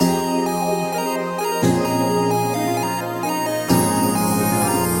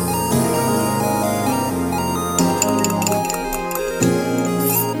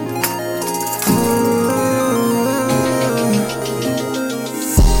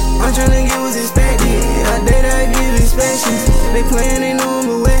I'm tryna get what's expected. I date, I give inspections. They playin', they know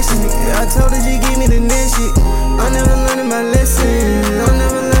I'm a Westie. I told her she give me the next shit. I'm never learning my lesson. I'm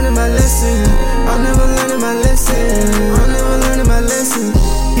never learning my lesson. I'm never learning my lesson. I'm never learning my lesson.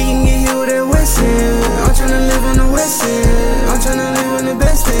 He can get hit with that Westin. I'm tryna live on the West End. I'm tryna live on the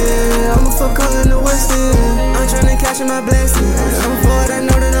best end. I'ma fuck her in the West End. I'm tryna catch my blessing. I'm forward, I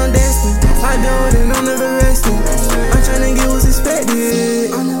know that I'm destined. I do it and I'm never resting. I'm tryna get what's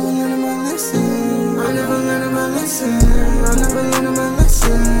expected. I'm never learning my lesson. I'm never learning my lesson. I'm never learning my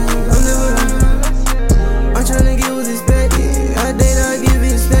lesson. I'm never learning my lesson. I'm tryna get what's expected. I date, I give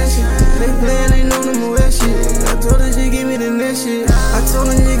inspection. They playin', they know I'm a west shit. I told her she give me the next shit. I told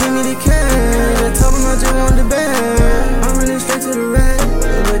her she give me the cash. I told them I just want the bag. I'm running straight to the rack,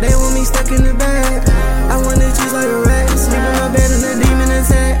 but they want me stuck in the bag. I want to cheese like a rat. Sleep in my bed and a demon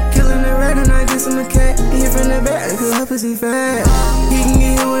attack. Killing the rat and I get some a cat. He hit from the back, cause her pussy fat. He can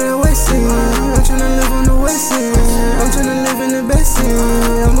get hit with that West End. I'm tryna live on the West End. I'm tryna live in the best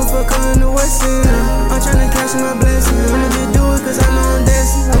end. I'ma fuck her in the West End.